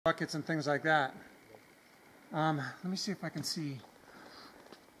buckets and things like that. Let me see if I can see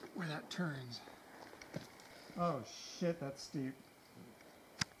where that turns. Oh shit, that's steep.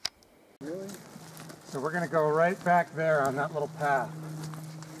 Really? So we're going to go right back there on that little path.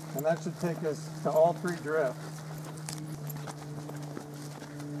 And that should take us to all three drifts.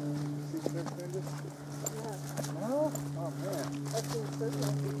 No? Oh man.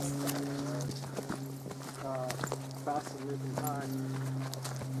 Faster moving time.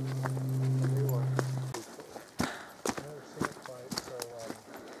 The new one. I've never seen it quite so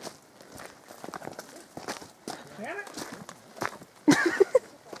Damn it!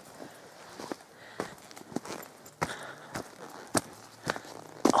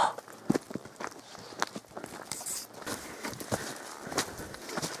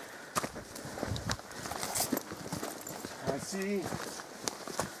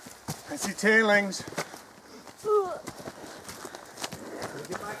 I see tailings. Let me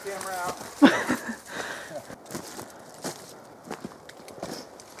get my camera out.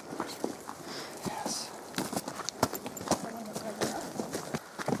 Yes.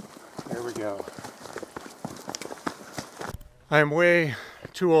 There we go. I am way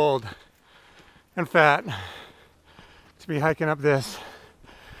too old and fat to be hiking up this,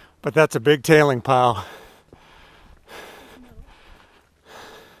 but that's a big tailing pile.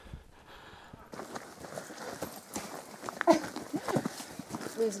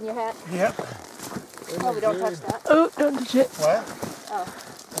 Losing your hat? Yep. Oh, we don't touch that. Oh, don't touch it. What? Oh.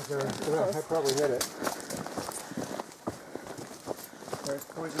 I probably hit it. There's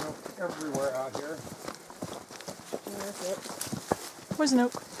poison oak everywhere out here. That's it. Poison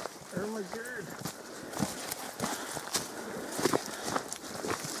oak. Oh my god.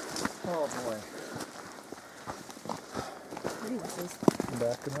 Oh boy. Pretty messes.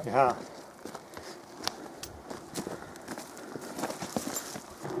 Backing up? Yeah.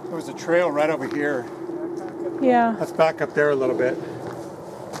 There was a trail right over here. Yeah. Let's back up there a little bit.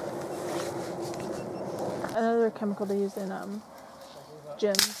 Another chemical they use in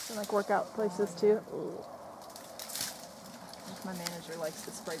gyms and like workout places too. My manager likes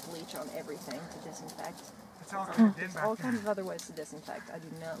to spray bleach on everything to disinfect. It's all good. There's all kinds of other ways to disinfect. I do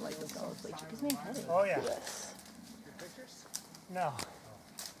not like this solid bleach. It gives me a headache. Oh yeah. Yes. Your pictures? No.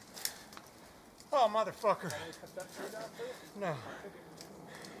 Oh motherfucker. No.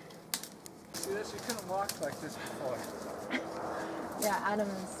 See this? You couldn't walk like this before. Yeah, Adam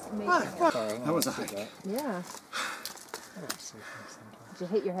is making Motherfucker. That was a hike. Yeah. Did you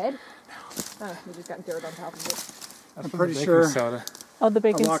hit your head? No. Oh, you just got dirt on top of it. I'm pretty sure Oh, the I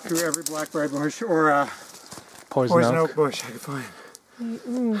bacon. walked through every blackberry bush or poison oak bush I could find.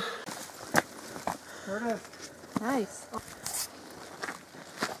 Mm. There it is. Nice.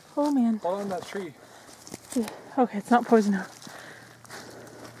 Oh man. Fall on that tree. Yeah. Okay, it's not poison oak.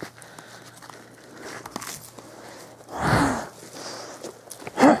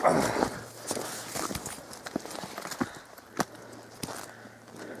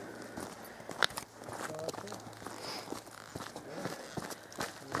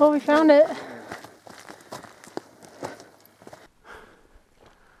 Well, we found it.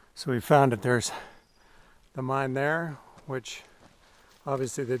 So we found it. There's the mine there, which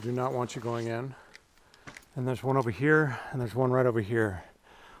obviously they do not want you going in. And there's one over here, and there's one right over here.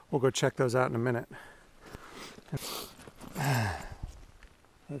 We'll go check those out in a minute.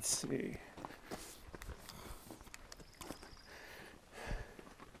 Let's see.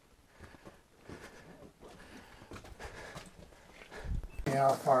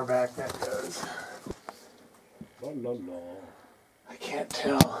 How far back that goes. I can't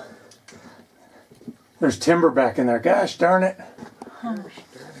tell. There's timber back in there. Gosh darn it. Huh. Gosh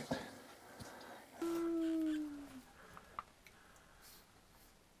darn it.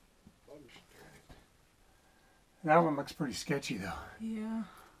 That one looks pretty sketchy though. Yeah.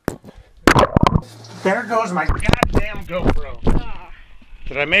 There goes my goddamn GoPro. Ah.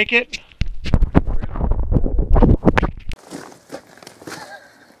 Did I make it?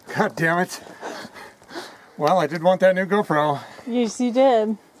 God damn it. Well, I did want that new GoPro. Yes, you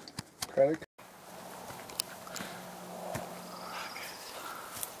did. Credit.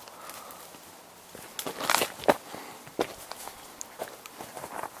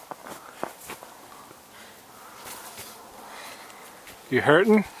 You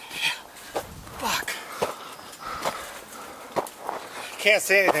hurting? Fuck. Can't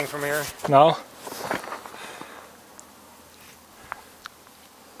see anything from here. No?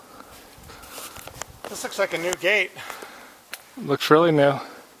 This looks like a new gate. Looks really new.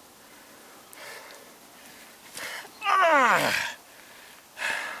 Ah!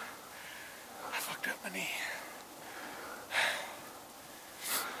 I fucked up my knee.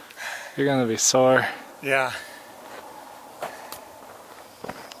 You're gonna be sore. Yeah.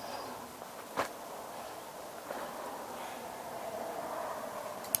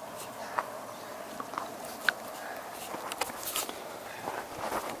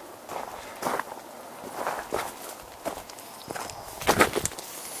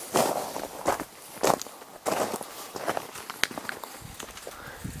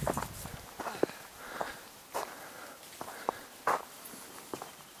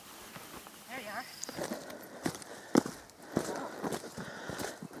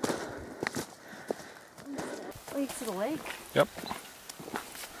 To the lake. Yep.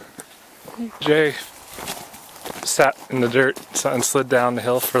 Jay sat in the dirt and slid down the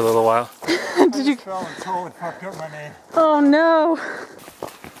hill for a little while. Did you? Fell and totally fucked up my knee. Oh no!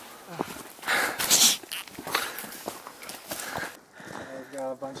 I've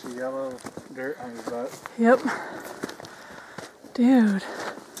got a bunch of yellow dirt on his butt. Yep. Dude.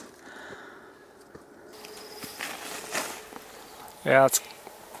 Yeah, it's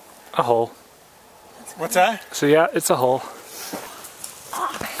a hole. What's that? So yeah, it's a hole.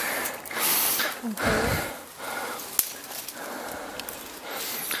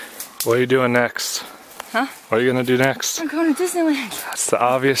 What are you doing next? Huh? What are you gonna do next? I'm going to Disneyland. That's the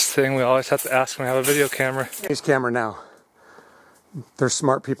obvious thing we always have to ask when we have a video camera. Here's camera now. There's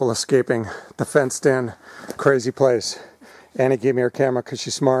smart people escaping the fenced-in, crazy place. Annie gave me her camera because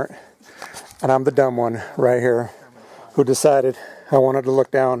she's smart, and I'm the dumb one right here who decided I wanted to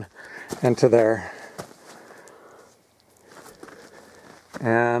look down into there.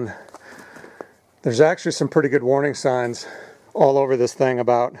 And there's actually some pretty good warning signs all over this thing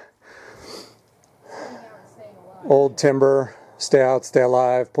about old timber, stay out, stay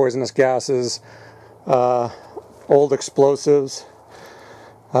alive, poisonous gases, old explosives.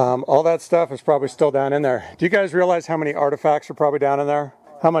 All that stuff is probably still down in there. Do you guys realize how many artifacts are probably down in there?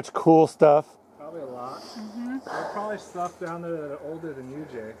 How much cool stuff? Probably a lot. There's probably stuff down there that are older than you,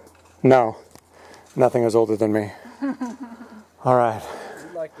 Jay. No, nothing is older than me. All right.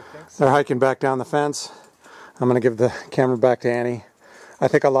 You'd like to think so. They're hiking back down the fence. I'm going to give the camera back to Annie. I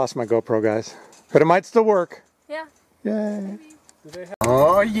think I lost my GoPro, guys. But it might still work. Yeah. Yay.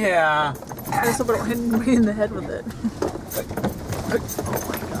 Oh, yeah. I just hope I don't hit me in the head with it.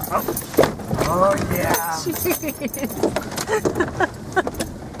 Oh, yeah.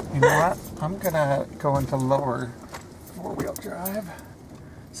 You know what? I'm going to go into lower four-wheel drive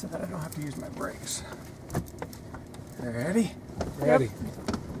so that I don't have to use my brakes. Ready? Ready.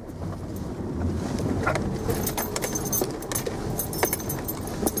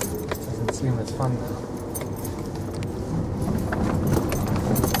 Doesn't seem as fun now.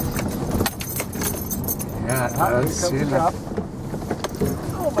 Yeah, it does. See that?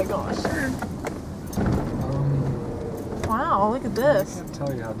 Oh my gosh. Wow, look at I this. can't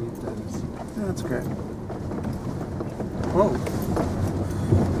tell you how deep that is. Yeah, that's good. Whoa.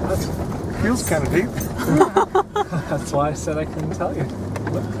 That feels kind of deep. That's why I said I couldn't tell you.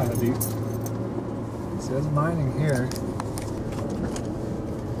 It looked kind of deep. It says mining here.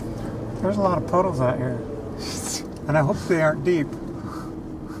 There's a lot of puddles out here. And I hope they aren't deep.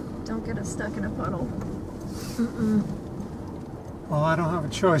 Don't get us stuck in a puddle. Well, I don't have a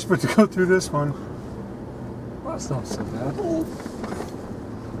choice but to go through this one. Well, that's not so bad.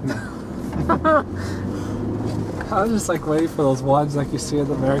 I was just like waiting for those ones like you see in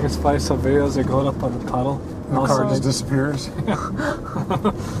the American Spy Show videos. They're going up on the puddle. The car just disappears.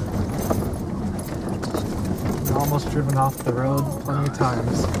 Almost driven off the road plenty of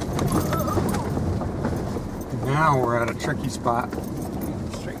times. Now we're at a tricky spot.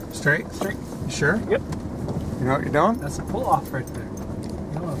 Straight. Straight? Straight. You sure? Yep. You know what you're doing? That's a pull off right there. You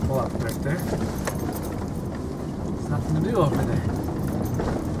don't want to pull off right there. There's nothing to do over there.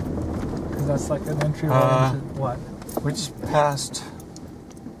 Because that's like an entryway into what? We just passed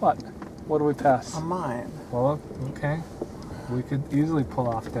What? What do we pass? a mine. Well, okay. We could easily pull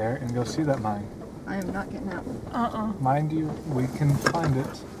off there and go see that mine. I am not getting out. Mind you, we can find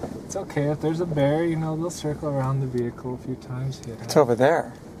it. It's okay. If there's a bear, you know, they'll circle around the vehicle a few times. Hit It's it. over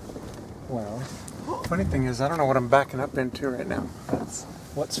there. Well, Funny thing is, I don't know what I'm backing up into right now. that's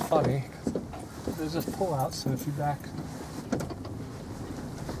what's funny. 'Cause there's a pull out, so if you back,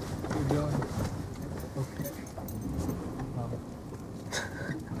 you're doing okay.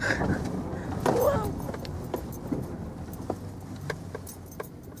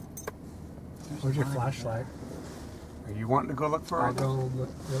 Where's your flashlight? Are you wanting to go look for I'll it? go look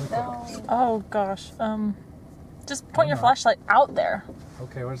really quick. Oh gosh. Just point your flashlight out there.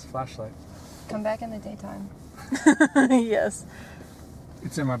 Okay, where's the flashlight? Come back in the daytime. Yes.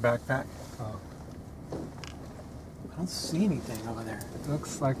 It's in my backpack. Oh. don't see anything over there.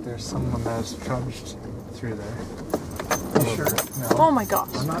 Looks like there's someone that has trudged through there. You sure? No. Oh my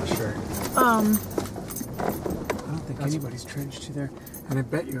gosh. I'm not sure. I don't think anybody's trudged to there. And I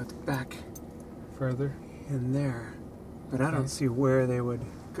bet you at the back Further. in there. But I don't see where they would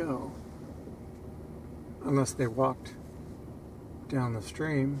go. Unless they walked down the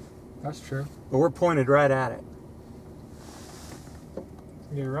stream. That's true. But we're pointed right at it.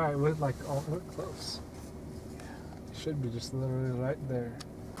 You're right. We're like we're close. Should be just literally right there.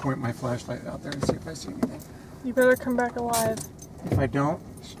 Point my flashlight out there and see if I see anything. You better come back alive. If I don't,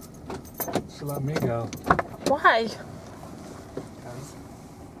 So let me go. Why?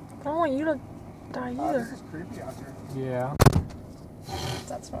 I don't want you to die this either. is creepy out there. Yeah.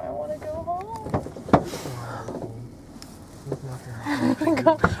 That's why I want to go home.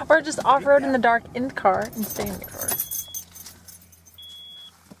 Go, or just off-road in the dark in the car and stay in the car.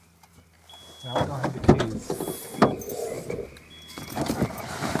 Now we don't have the keys.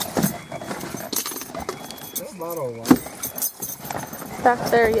 That bottle of wine. Back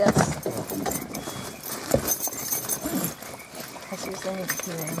there, yes. I seriously need to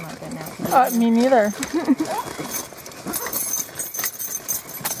pee and I'm not getting out. Me neither.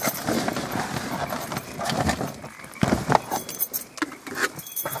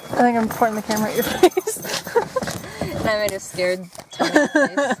 I think I'm pointing the camera at your face. And I made a scared tiny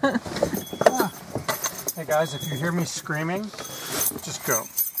face. Hey guys, if you hear me screaming, just go.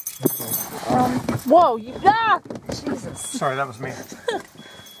 Whoa, Jesus. Sorry, that was me.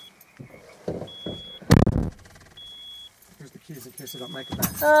 Here's the keys in case I don't make it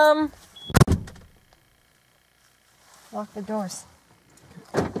back. Lock the doors.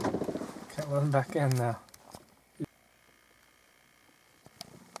 Can't let him back in now.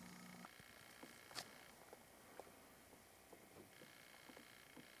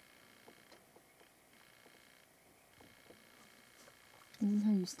 This is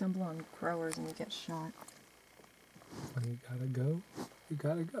how you stumble on growers and you get shot. When you gotta go, you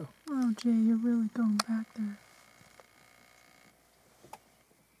gotta go. Oh, Jay, you're really going back there.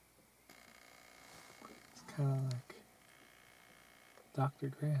 It's kind of like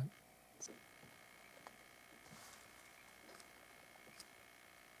Dr. Grant.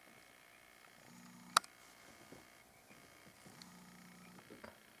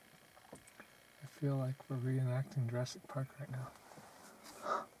 I feel like we're reenacting Jurassic Park right now.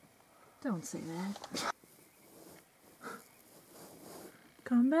 Don't say that.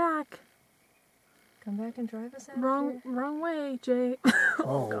 Come back. Come back and drive us out Wrong here. way, Jay.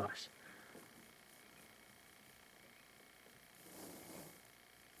 Oh Gosh.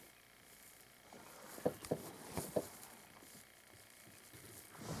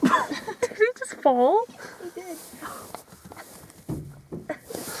 Did he just fall? He did.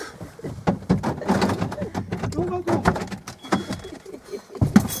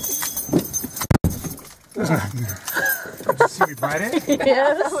 Did you see me bite it?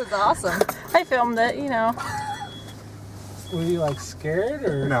 Yes. That was awesome. I filmed it, you know. Were you like scared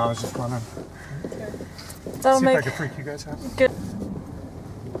or? No, I was just wondering. That'll See if I make could freak you guys out. good.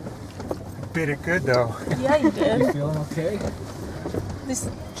 I bit it good though. Yeah, you You did. feeling okay?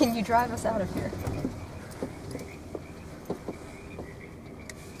 Can you drive us out of here?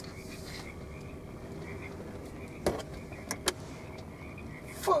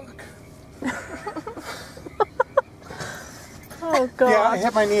 Fuck. Oh god. Yeah, I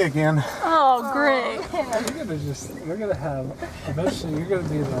hit my knee again. Oh, great. We're gonna have, eventually you're gonna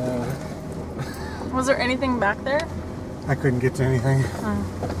be the, Was there anything back there? I couldn't get to anything.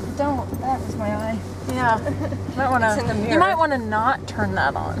 Don't. That was my eye. Yeah. It's in the You mirror. might want to not turn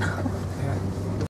that on.